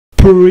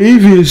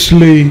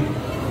Previously.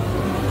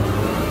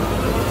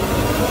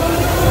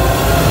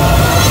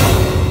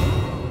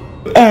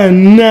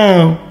 And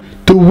now,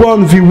 the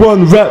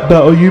 1v1 rap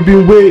battle you've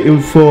been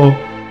waiting for.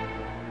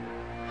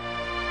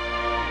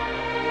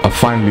 I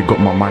finally got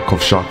my mic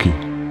off Sharky.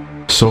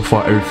 So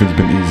far everything's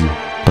been easy,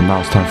 but now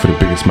it's time for the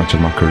biggest match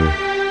of my career.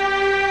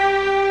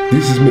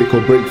 This is make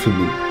or break for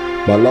me.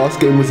 My last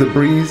game was a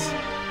breeze,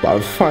 but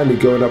I'm finally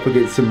going up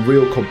against some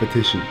real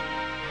competition.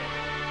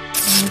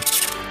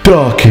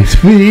 Darkest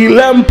v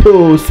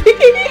Lampost.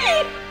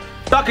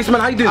 Darkest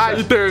man, how you doing? How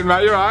you doing,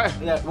 mate? You alright?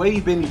 Yeah, where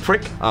you been, you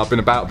prick? I've been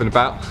about.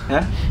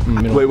 Yeah?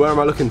 Wait, where am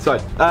I looking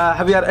inside?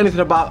 Have you had anything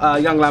about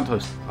young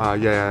Lampost?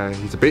 Yeah,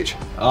 he's a bitch.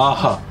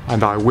 Aha.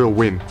 And I will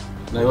win.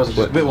 No, he wasn't.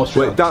 Just a bit more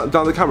straight. Wait, down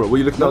the camera. Were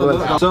you looking down the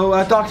lens? So,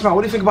 Darkest man,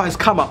 what do you think about his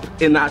come up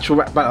in the actual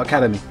Rap Battle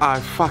Academy?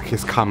 Fuck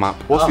his come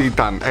up. What's he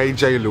done?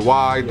 AJ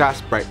Luai, that's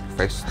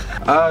breakfast.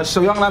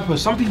 So young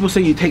Lampost, some people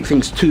say you take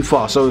things too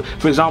far. So,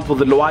 for example,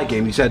 the Luai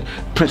game, you said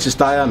Princess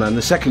Diana, and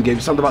the second game,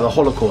 something about the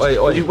Holocaust. Wait.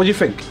 What do you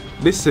think?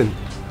 Listen,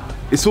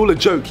 it's all a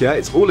joke, yeah?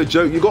 It's all a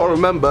joke. You gotta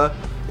remember,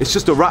 it's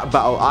just a rap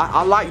battle.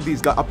 I like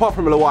these guys. Apart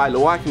from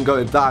Luai can go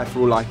and die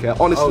for all I care.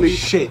 Honestly, oh,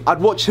 shit. I'd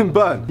watch him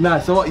burn. Nah,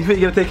 so what, you think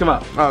you're gonna take him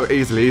out? Oh,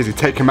 easy.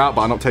 Take him out,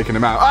 but I'm not taking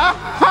him out.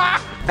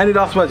 Any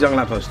last words, young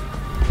Lampost?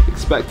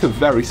 Expect a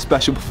very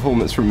special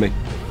performance from me.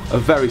 A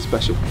very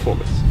special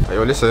performance. Hey,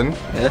 yo, listen.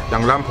 Yeah?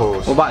 Young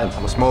Lampost. What about him?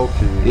 I'm a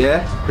smoky.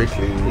 Yeah?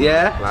 Quickly.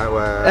 Yeah? Like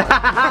where?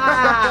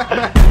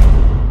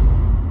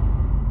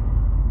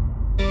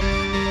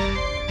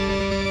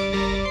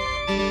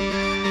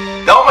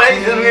 Don't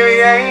make it really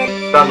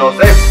ain't done no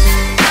sense.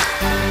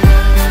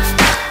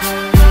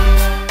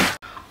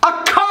 I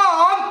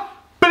can't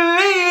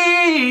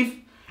believe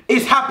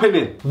it's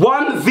happening.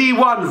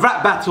 1v1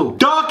 rap battle.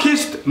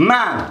 Darkest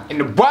man In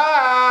the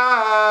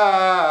wild.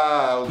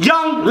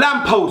 Young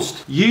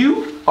Lampost,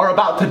 you are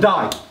about to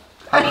die.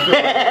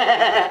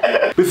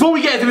 Before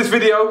we get into this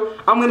video,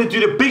 I'm gonna do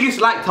the biggest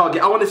like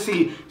target. I wanna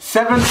see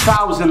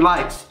 7,000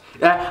 likes.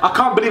 I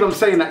can't believe I'm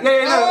saying that.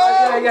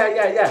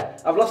 Yeah.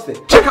 I've lost it.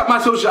 Check out my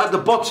social at the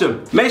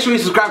bottom. Make sure you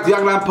subscribe to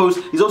Young Lampost.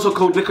 He's also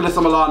called Nicholas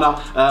Amalana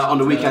on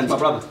the weekends. My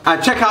brother.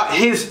 And check out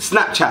his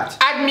Snapchat.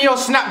 Add me on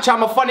Snapchat.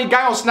 I'm a funny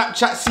guy on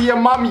Snapchat. See your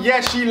mum,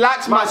 yeah, she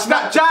likes my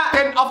Snapchat.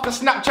 Then off the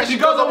Snapchat, she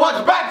goes and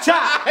watch back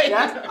chat.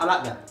 Yeah, I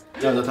like that.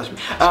 No, don't touch me.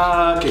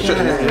 Okay,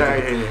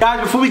 yeah. Guys,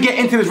 before we get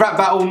into this rap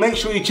battle, make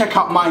sure you check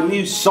out my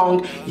new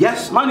song.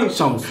 Yes, my new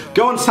song.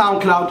 Go on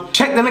SoundCloud.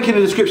 Check the link in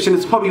the description.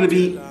 It's probably gonna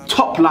be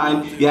top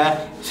line.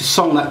 Yeah, it's a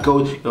song that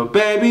goes, "Your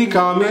baby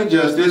coming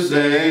just to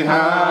say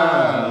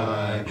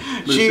hi.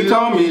 She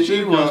told me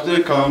she wants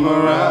to come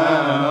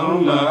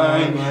around."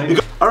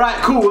 All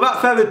right, cool. Without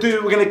further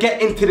ado, we're gonna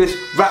get into this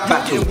rap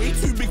battle. You're way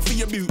too big for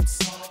your boots.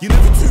 You're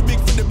never too big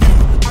for the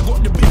boot. I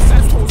got the big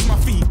size toes my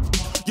feet.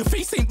 Your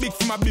face ain't big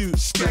for my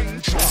boots. Kick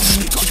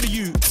up the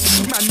you.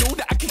 Man, know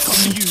that I kick up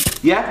the you.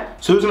 Yeah?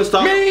 So who's gonna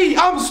start? Me!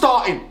 I'm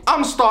starting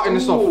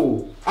this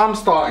off. I'm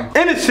starting.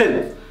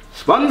 Innocent.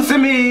 Sponsor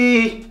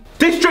me.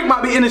 This drink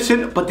might be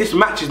innocent, but this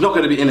match is not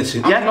gonna be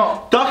innocent. Yeah? I'm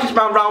not. Darkest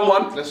man round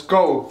one. Let's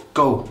go.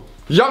 Go.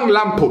 Young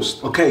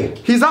Lampost. Okay.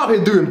 He's out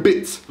here doing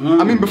bits.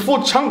 I mean, before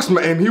Chunkz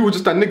met him, he was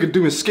just that nigga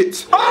doing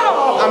skits.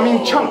 Oh! I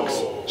mean,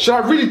 Chunkz. Should I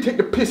really take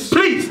the piss?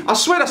 Please. I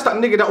swear that's that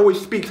nigga that always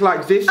speaks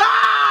like this.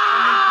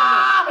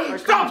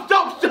 Stop!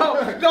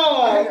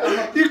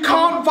 No! You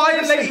can't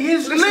violate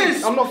his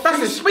list! I'm not That's a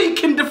finished.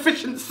 speaking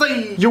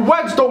deficiency! Your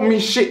words don't mean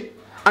shit,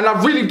 and I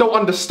really don't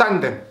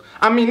understand them.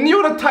 I mean,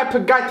 you're the type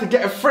of guy to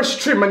get a fresh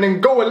trim and then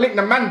go and lick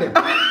the man them.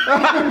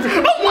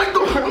 Oh my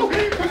god!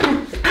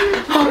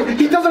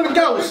 He doesn't with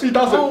girls! He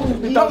doesn't. Oh,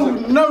 He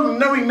doesn't. No.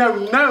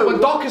 When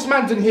Darkest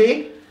Man's in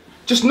here,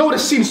 just know the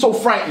scene's so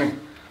frightening.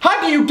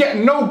 How do you get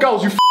no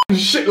girls, you f***ing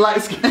shit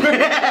light skin?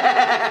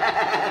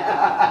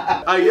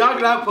 A young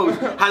Lampost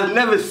has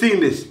never seen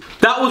this.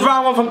 That was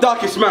round one from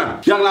Darkest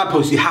Man. Young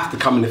Lampost, you have to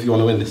come in if you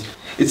want to win this.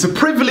 It's a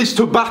privilege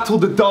to battle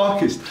the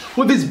darkest.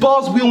 With his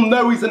bars, we all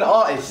know he's an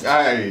artist.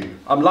 Hey.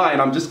 I'm lying,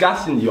 I'm just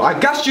gassing you. I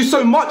gassed you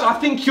so much, I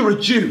think you're a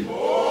Jew.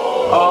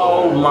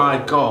 Oh my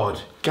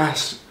god.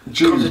 Gas.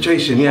 Jew.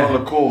 Concentration, yeah. On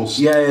the course.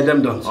 Yeah,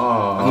 them dons.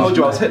 I told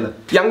you I was Hitler.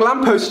 Young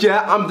Lampost,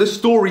 yeah, I'm the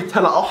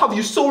storyteller. I'll have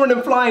you soaring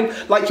and flying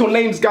like your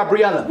name's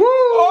Gabriella. Woo!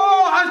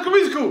 Oh, High School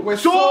Musical. We're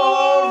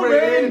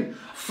soaring,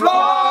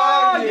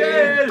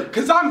 flying.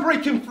 Cause I'm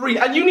breaking free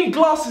and you need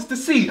glasses to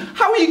see.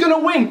 How are you gonna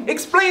win?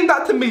 Explain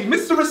that to me,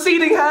 Mr.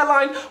 Receding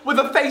Hairline with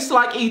a face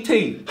like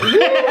E.T. That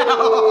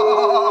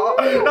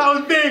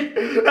was big.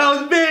 That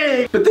was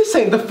big. But this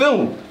ain't the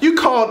film. You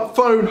can't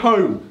phone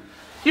home.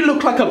 You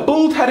look like a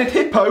bald-headed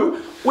hippo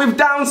with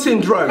Down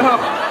syndrome.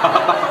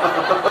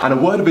 And a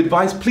word of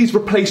advice, please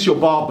replace your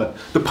barber.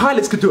 The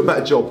pilots could do a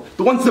better job.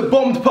 The ones that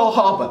bombed Pearl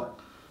Harbor.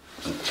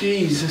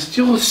 Jesus,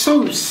 you're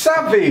so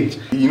savage.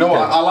 You know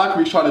what? I like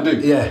what he's trying to do.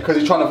 Yeah. Because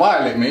he's trying to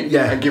violate me.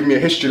 Yeah. And give me a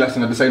history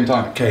lesson at the same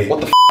time. Okay.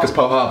 What the f is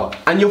Pearl Harbor?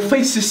 And your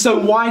face is so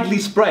widely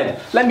spread.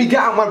 Let me get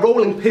out my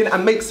rolling pin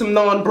and make some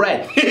naan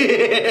bread.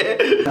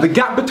 The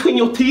gap between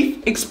your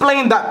teeth?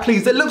 Explain that,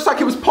 please. It looks like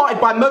it was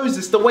parted by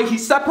Moses the way he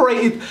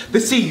separated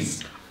the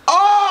seas. Oh!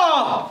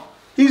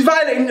 He's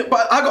violating,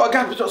 but I got a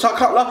gap, so I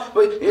can't laugh.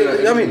 But,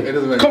 I mean, it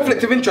doesn't make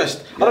conflict of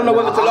interest. I don't know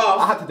whether to laugh.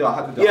 I had to do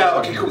it. Yeah,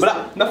 okay, cool.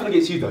 But nothing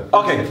against you though.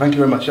 okay, thank you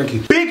very much, thank you.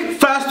 Big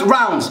first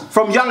rounds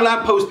from Young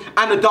Lampost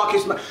and the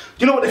Darkest Man.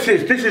 You know what this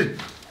is? This is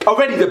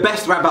already the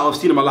best rap battle I've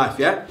seen in my life,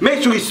 yeah?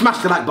 Make sure you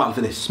smash the like button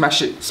for this.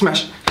 Smash it,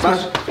 smash.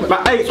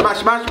 Hey,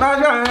 smash.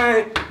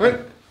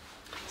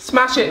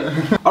 Smash it.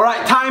 All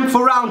right, time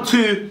for round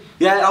 2.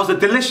 Yeah, that was a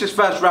delicious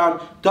first round.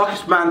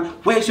 Darkest Man,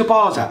 where's your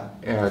bars at?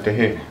 Yeah, they're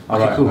here.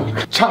 Alright, cool.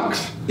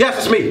 Chunkz. Yes,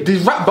 it's me.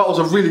 These rap battles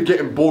are really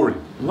getting boring.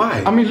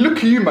 Why? I mean, look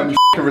at you, man, you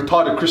f***ing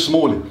retarded Chris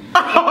Smalling.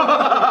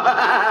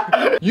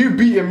 You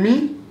beating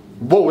me?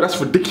 Whoa, that's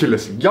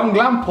ridiculous. Young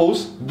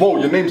Lampost? Whoa,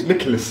 your name's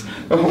Nicholas.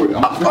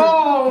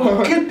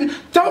 Oh,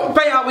 don't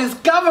bait out his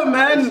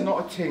government. It's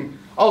not a thing.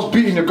 I was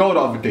beating your girl the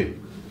other day.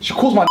 She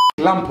calls my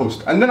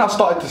Lampost, and then I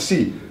started to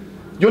see.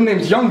 Your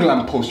name's Young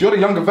Lampost. You're the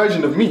younger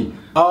version of me.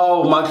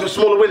 Oh, my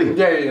smaller Willie.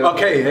 Yeah.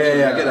 Okay,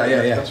 yeah, I get that,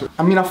 yeah.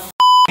 I mean, I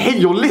hate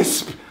your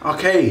lisp.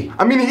 Okay.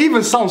 I mean, it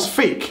even sounds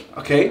fake.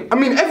 Okay. I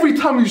mean, every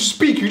time you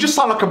speak, you just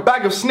sound like a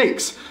bag of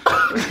snakes.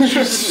 Okay.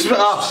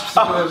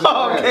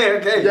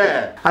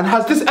 Yeah. And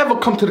has this ever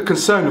come to the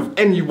concern of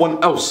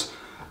anyone else?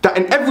 That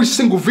in every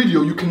single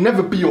video, you can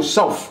never be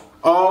yourself.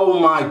 Oh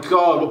my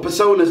God, what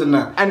personas and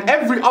that? And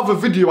every other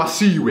video I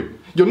see you in,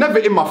 you're never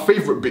in my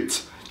favourite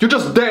bits. You're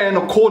just there in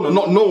a corner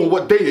not knowing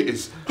what day it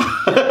is.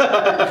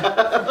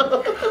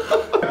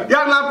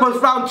 Young Lampost,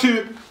 round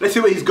 2. Let's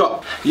see what he's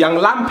got. Young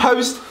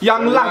Lampost,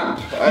 young lamp.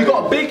 You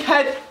got a big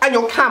head and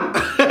you're camp.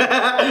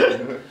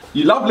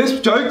 You love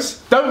lisp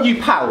jokes, don't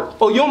you, pal?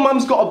 Or your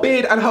mum's got a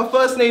beard and her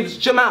first name's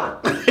Jamal.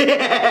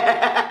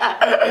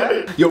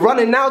 You're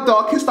running now,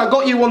 Darkest. I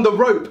got you on the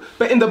rope.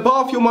 But in the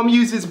bath, your mum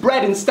uses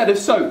bread instead of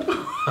soap.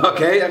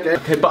 Okay.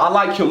 Okay, but I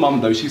like your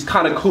mum though. She's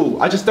kind of cool.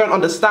 I just don't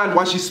understand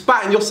why she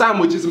spat in your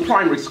sandwiches in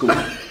primary school.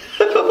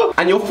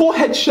 And your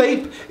forehead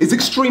shape is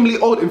extremely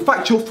odd. In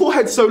fact, your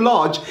forehead's so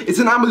large, it's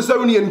an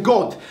Amazonian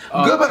god.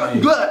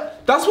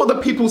 That's what the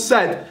people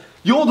said.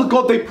 You're the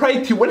god they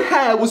prayed to when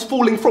hair was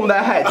falling from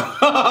their head.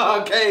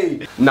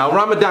 Okay. Now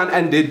Ramadan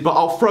ended, but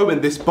I'll throw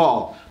in this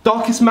bar.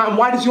 Darkest Man,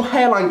 why does your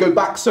hairline go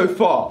back so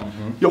far?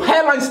 Your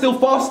hairline's still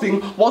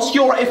fasting whilst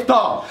you're at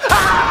iftar.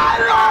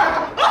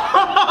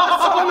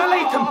 Assalamu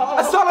alaikum.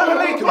 Assalamu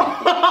alaikum.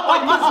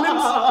 Like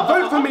Muslims,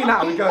 vote for me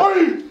now. We go.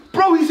 Oi,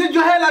 bro, he said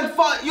your hairline's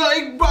fat.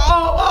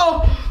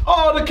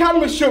 Oh, the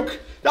camera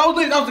shook. That was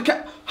the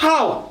camera.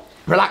 How?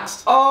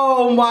 Relax.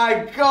 Oh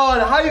my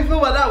God, how you feel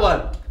about that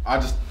one?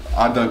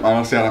 I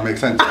don't see how that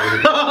makes sense.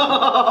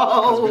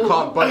 Because we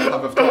can't both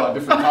have iftar at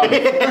different times.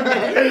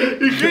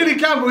 You clearly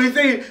can, bro. He's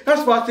saying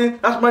that's fasting,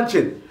 that's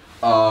munching.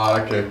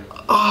 Okay.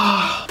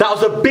 That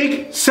was a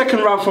big second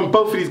round from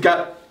both of these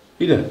guys.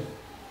 You know,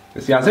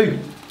 It's Yazoo.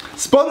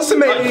 Sponsor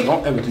me.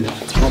 don't ever do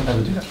that. Don't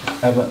ever do that.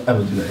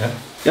 Ever do that,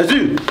 yeah?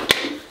 Yazoo,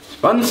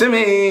 sponsor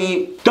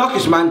me.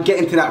 Darkest Man, get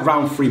into that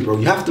round 3, bro.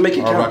 You have to make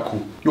it count. Alright,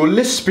 cool. Your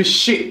lisp is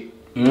shit.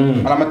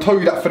 And I'm gonna tell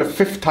you that for the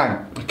 5th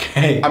time.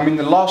 Okay. I mean,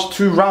 the last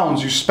 2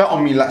 rounds you spat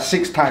on me like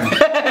 6 times.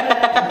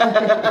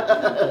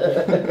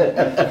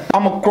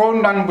 I'm a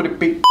grown man with a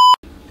big.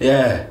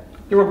 Yeah.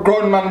 You're a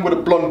grown man with a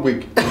blonde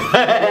wig.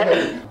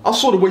 I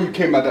saw the way you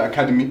came at that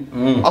academy.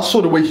 I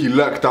saw the way he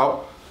lurked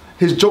out.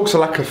 His jokes are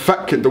like a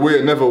fat kid, the way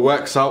it never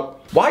works out.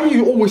 Why are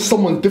you always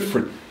someone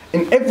different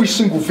in every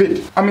single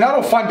vid? I mean, I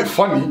don't find it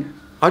funny.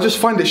 I just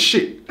find it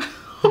shit.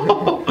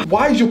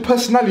 Why is your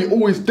personality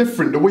always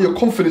different? The way your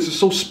confidence is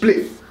so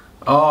split.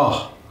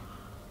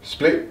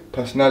 Split,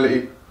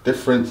 personality,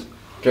 difference.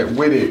 Get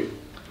with it.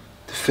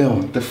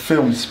 The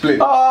film split.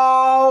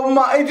 Oh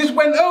my, it just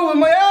went over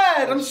my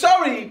head. I'm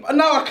sorry.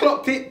 Now I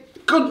clocked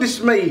it. Goodness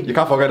me. You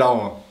can't forget that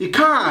one. You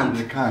can't.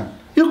 You can't.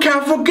 You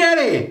can't forget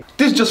it.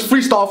 This is just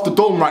freestyle off the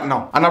dome right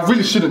now, and I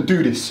really shouldn't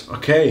do this.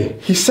 Okay.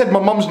 He said my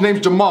mum's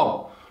name's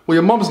Jamal. Well,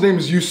 your mum's name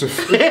is Yusuf.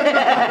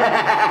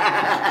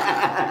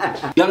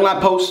 Young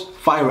Lampost,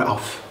 fire it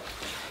off.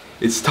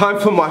 It's time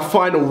for my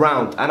final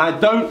round, and I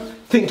don't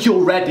think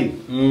you're ready.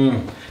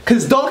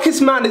 Because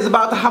Darkest Man is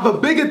about to have a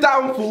bigger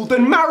downfall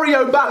than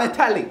Mario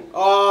Balotelli.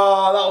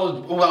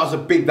 Oh, that was a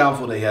big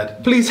downfall they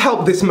had. Please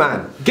help this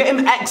man. Get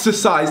him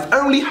exercised.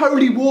 Only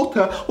holy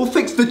water will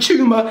fix the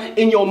tumour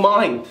in your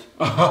mind.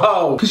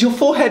 Oh. Because your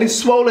forehead is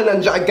swollen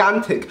and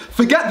gigantic.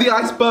 Forget the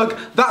iceberg,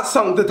 that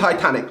sunk the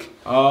Titanic.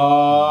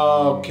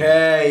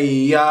 Okay,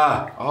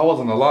 yeah. I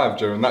wasn't alive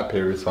during that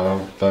period, so I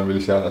don't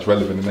really see how that's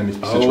relevant in any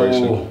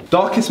situation.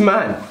 Darkest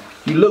Man,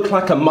 you look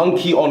like a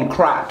monkey on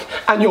crack.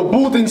 And you're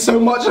balding so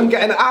much I'm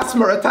getting an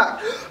asthma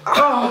attack.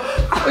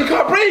 I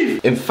can't breathe.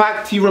 In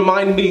fact, you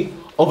remind me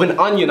of an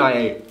onion I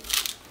ate.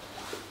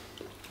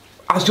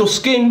 As your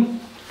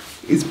skin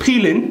is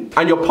peeling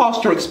and you're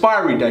past your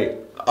expiry date.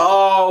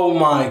 Oh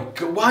my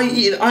God, why are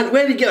you eating?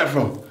 Where did you get that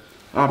from?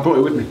 I brought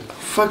it with me.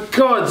 For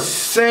God's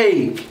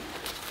sake.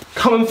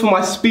 Coming for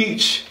my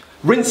speech,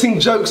 rinsing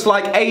jokes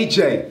like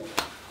AJ.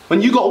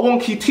 When you got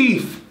wonky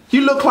teeth,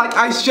 you look like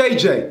Ice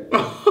JJ.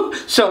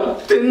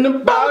 Something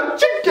about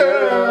you,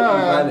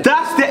 girl.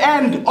 That's the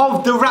end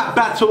of the rap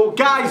battle.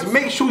 Guys,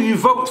 make sure you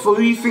vote for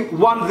who you think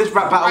won this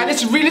rap battle. Alright,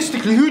 listen,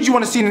 realistically, who do you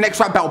want to see in the next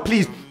rap battle,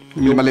 please?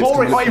 You're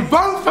boring. Oi,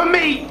 vote for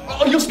me!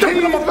 Oh, you're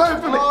stepping on my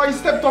phone for me. Oh, you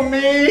stepped on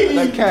me. I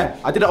don't care.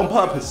 I did it on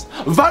purpose.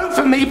 Vote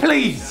for me,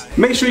 please!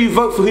 Make sure you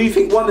vote for who you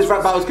think won this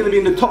rap battle. It's going to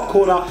be in the top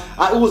corner.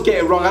 I always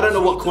get it wrong. I don't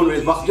know what corner it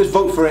is, but just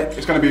vote for it.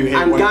 It's going to be here.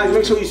 And guys,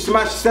 make sure you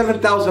smash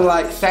 7,000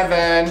 likes.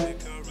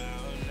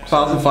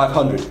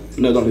 7,500.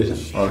 No, don't listen.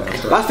 Okay.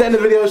 That's the end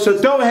of the video, so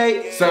don't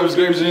hate.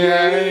 Subscription.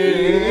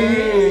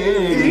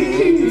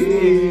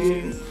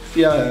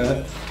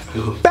 Yeah.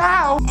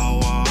 Bow!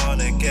 I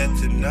wanna get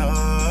to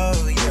know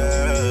you.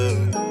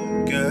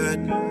 Good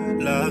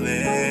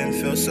loving,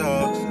 feel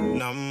so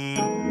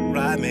numb.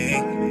 Ride me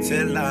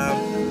till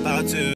I'm about to.